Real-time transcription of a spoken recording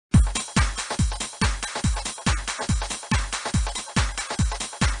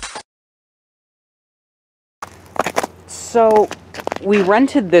So, we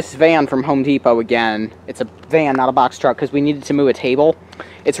rented this van from Home Depot again. It's a van, not a box truck, because we needed to move a table.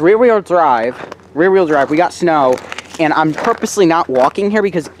 It's rear-wheel drive. We got snow, and I'm purposely not walking here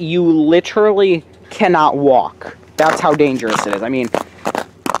because you literally cannot walk. That's how dangerous it is. I mean,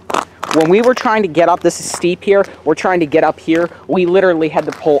 when we were trying to get up, this is steep here, we're trying to get up here, we literally had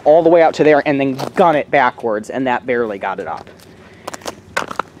to pull all the way out to there and then gun it backwards, and that barely got it up.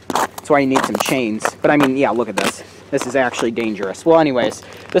 That's why you need some chains. But I mean, yeah, look at this. This is actually dangerous. Well, anyways,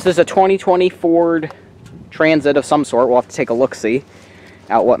 this is a 2020 Ford Transit of some sort. We'll have to take a look-see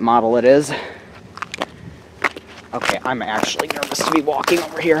at what model it is. Okay, I'm actually nervous to be walking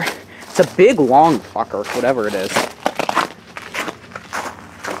over here. It's a big, long fucker, whatever it is.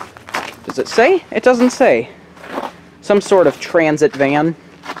 Does it say? It doesn't say. Some sort of transit van.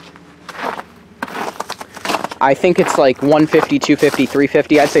 I think it's like 150, 250,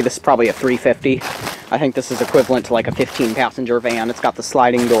 350. I'd say this is probably a 350. I think this is equivalent to like a 15-passenger van. It's got the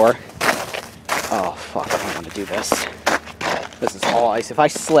sliding door. Oh, fuck, I don't want to do this. This is all ice. If I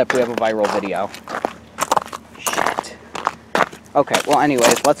slip, we have a viral video. Shit. Okay, well,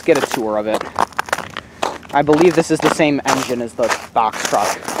 anyways, let's get a tour of it. I believe this is the same engine as the box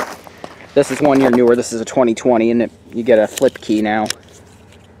truck. This is 1 year newer. This is a 2020, and you get a flip key now.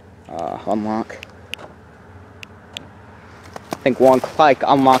 Unlock. I think one click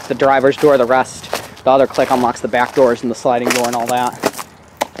unlocks the driver's door, the other click unlocks the back doors and the sliding door and all that.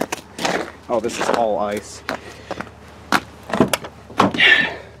 Oh, this is all ice.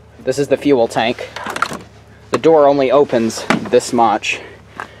 This is the fuel tank. The door only opens this much.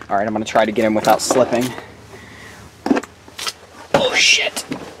 Alright, I'm going to try to get in without slipping. Oh, shit.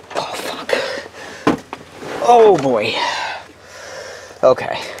 Oh, fuck. Oh, boy.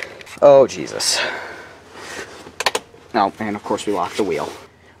 Okay. Oh, Jesus. Oh, and of course we locked the wheel.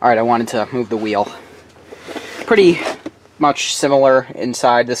 Alright, I wanted to move the wheel. Pretty much similar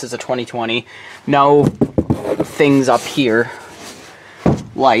inside. This is a 2020. No things up here.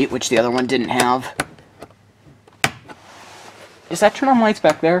 Light, which the other one didn't have. Does that turn on lights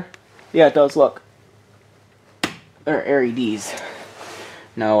back there? Yeah, it does, look. They're LEDs.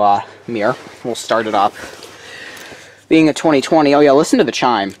 No mirror. We'll start it up. Being a 2020, oh yeah, listen to the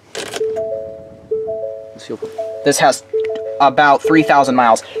chime. This has about 3,000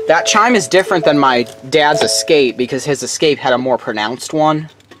 miles. That chime is different than my dad's Escape because his Escape had a more pronounced one.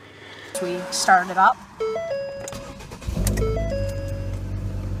 We started up.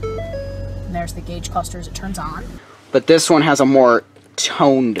 And there's the gauge cluster as it turns on. But this one has a more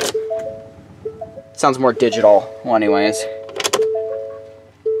toned, sounds more digital. Well, anyways.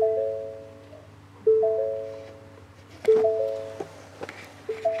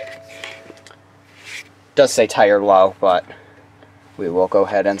 Does say tire low, but we will go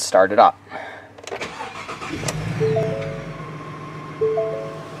ahead and start it up.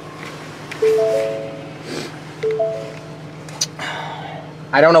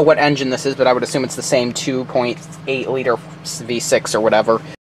 I don't know what engine this is, but I would assume it's the same 2.8 liter V6 or whatever.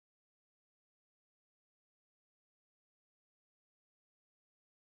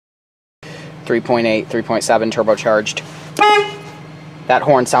 .3.8, 3.7 turbocharged. That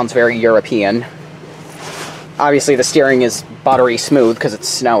horn sounds very European. Obviously the steering is buttery smooth because it's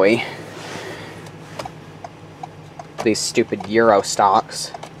snowy. These stupid Euro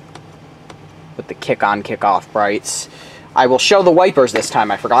stocks with the kick-on, kick-off brights. I will show the wipers this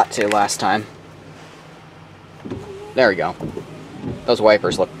time. I forgot to last time. There we go. Those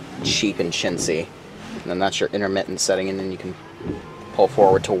wipers look cheap and chintzy. And then that's your intermittent setting, and then you can pull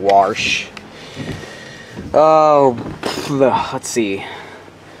forward to wash. Oh, let's see.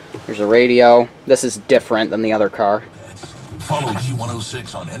 There's a radio. This is different than the other car. Follow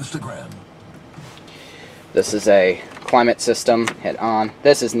G106 on Instagram. This is a climate system. Hit on.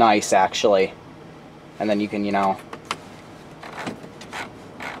 This is nice, actually. And then you can, you know,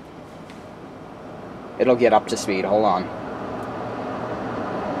 it'll get up to speed. Hold on.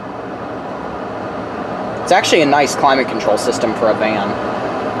 It's actually a nice climate control system for a van.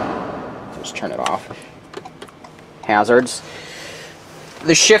 Just turn it off. Hazards.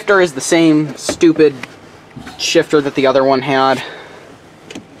 The shifter is the same stupid shifter that the other one had.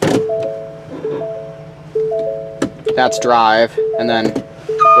 That's drive, and then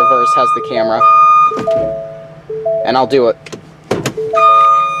reverse has the camera. And I'll do it.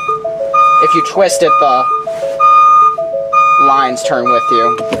 If you twist it, the lines turn with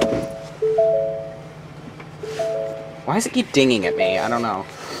you. Why does it keep dinging at me? I don't know.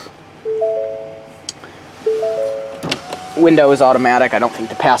 Window is automatic. I don't think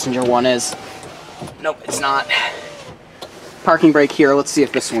the passenger one is. Nope, it's not. Parking brake here. Let's see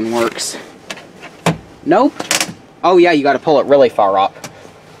if this one works. Nope. Oh yeah, you got to pull it really far up.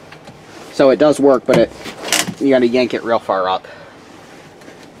 So it does work, but you got to yank it real far up.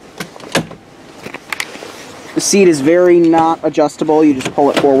 The seat is very not adjustable. You just pull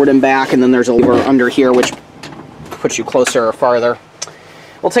it forward and back, and then there's a lever under here which puts you closer or farther.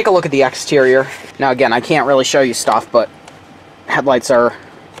 We'll take a look at the exterior. Now again, I can't really show you stuff, but headlights are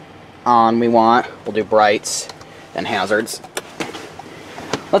on. We'll do brights, then hazards.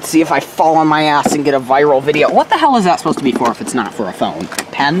 Let's see if I fall on my ass and get a viral video. What the hell is that supposed to be for if it's not for a phone?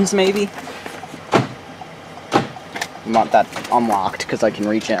 Pens, maybe? I want that unlocked because I can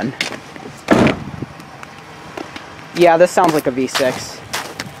reach in. Yeah, this sounds like a V6.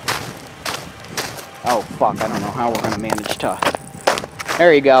 Oh, fuck, I don't know how we're going to manage to...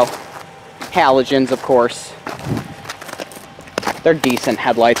 There you go. Halogens, of course. They're decent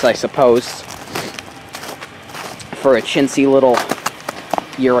headlights, I suppose. For a chintzy little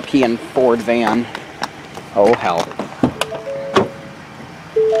European Ford van. Oh, hell.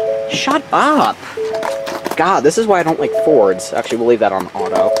 Shut up! God, this is why I don't like Fords. Actually, we'll leave that on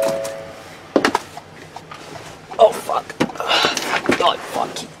auto. Oh, fuck. Oh,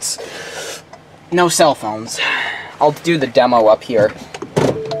 fuck, Keats. No cell phones. I'll do the demo up here.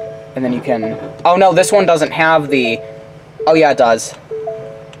 And then you can... Oh, no, this one doesn't have the... Oh, yeah, it does.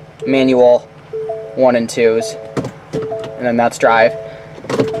 Manual 1 and 2s. And then that's drive.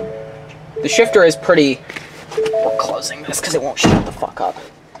 The shifter is pretty... We're closing this because it won't shut the fuck up.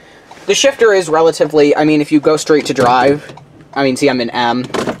 The shifter is relatively... I mean, if you go straight to drive... I mean, see, I'm in M.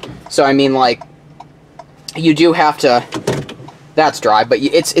 So, I mean, like... You do have to... That's drive, but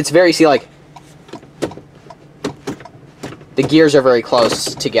it's very... See, like... The gears are very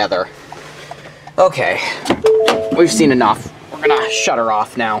close together. Okay. We've seen enough. We're gonna shut her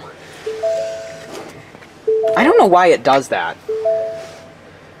off now. I don't know why it does that.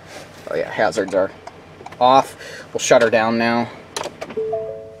 Oh yeah, hazards are off. We'll shut her down now.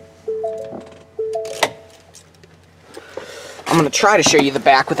 I'm gonna try to show you the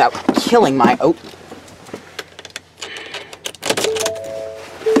back without killing my... Oh.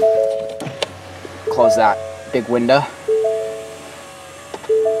 Close that big window.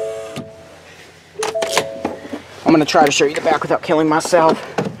 I'm gonna try to show you the back without killing myself.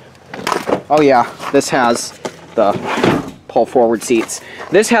 Oh yeah, this has the pull forward seats.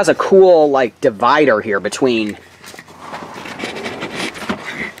 This has a cool like divider here between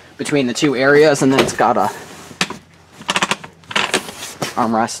the two areas, and then it's got a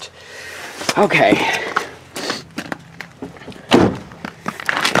armrest. Okay.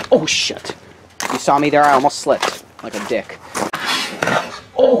 Oh shit. You saw me there? I almost slipped like a dick.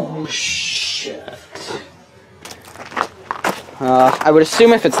 Oh shit. I would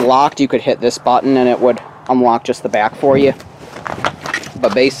assume if it's locked, you could hit this button and it would unlock just the back for you.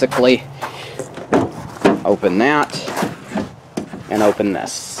 But basically, open that and open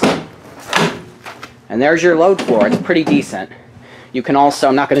this. And there's your load floor. It's pretty decent. You can also,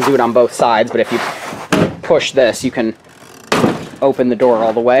 I'm not going to do it on both sides, but if you push this, you can open the door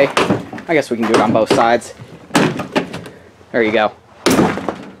all the way. I guess we can do it on both sides. There you go.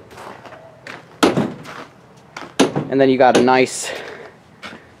 And then you got a nice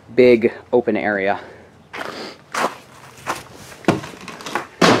big open area.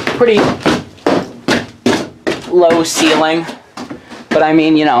 Pretty low ceiling, but I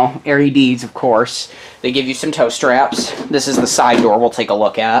mean, you know, LEDs, of course. They give you some toe straps. This is the side door we'll take a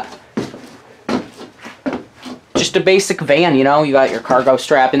look at. Just a basic van, you know, you got your cargo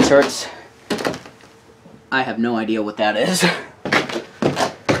strap inserts. I have no idea what that is.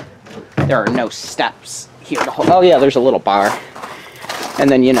 There are no steps here to hold. Oh yeah, there's a little bar. And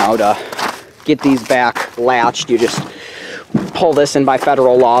then, you know, to get these back latched, you just pull this in. By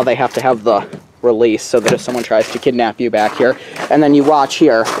federal law, they have to have the release so that if someone tries to kidnap you back here, and then you watch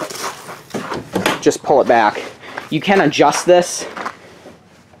here, just pull it back. You can adjust this,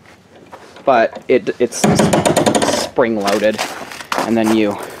 but it's spring loaded. And then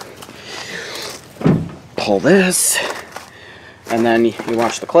you pull this, and then you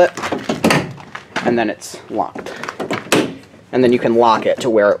watch the clip, and then it's locked. And then you can lock it to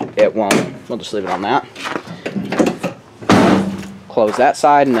where it won't. We'll just leave it on that. Close that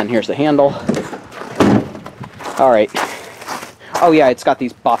side, and then here's the handle. Alright. Oh yeah, it's got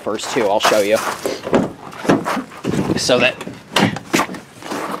these buffers too, I'll show you. So that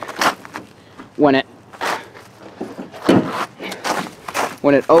when it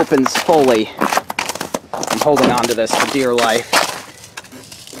opens fully, I'm holding on to this for dear life.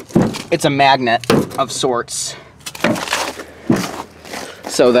 It's a magnet of sorts.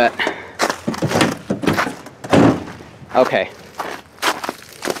 So that, okay.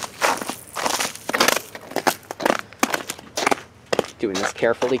 Doing this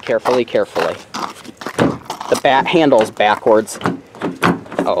carefully, carefully, carefully. The bat handle's backwards.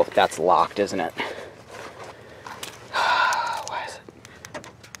 Oh, that's locked, isn't it? Why is it?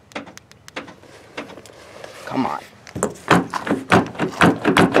 Come on.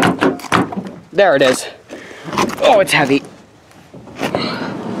 There it is. Oh, it's heavy.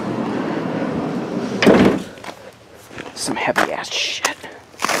 Some heavy ass shit.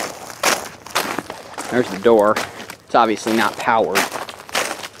 There's the door. It's obviously not powered.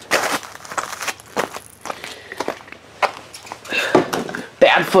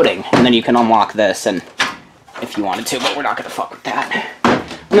 Bad footing. And then you can unlock this and if you wanted to, but we're not going to fuck with that.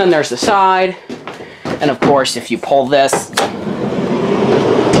 And then there's the side. And of course, if you pull this,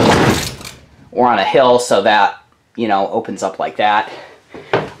 we're on a hill, so that, you know, opens up like that.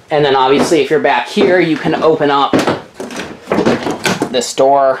 And then obviously if you're back here, you can open up this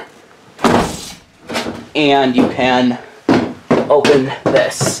door and you can open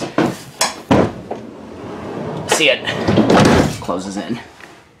this. See it closes in.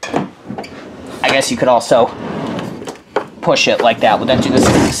 I guess you could also push it like that. Would that do the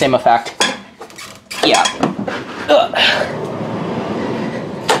same effect? Yeah. Ugh.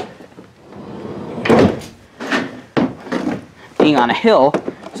 Being on a hill,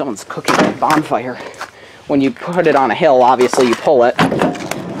 someone's cooking a bonfire. When you put it on a hill, obviously you pull it.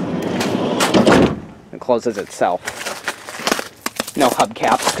 It closes itself. No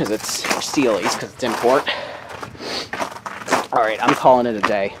hubcaps because it's Steely's, because it's import. Alright, I'm calling it a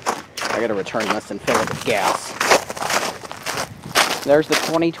day. I gotta return this and fill it with gas. There's the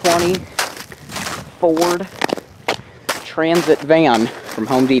 2020 Ford Transit van from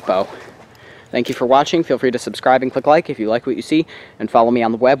Home Depot. Thank you for watching. Feel free to subscribe and click like if you like what you see. And follow me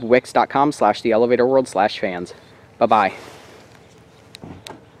on the web, wix.com/theelevatorworld/fans. Bye-bye.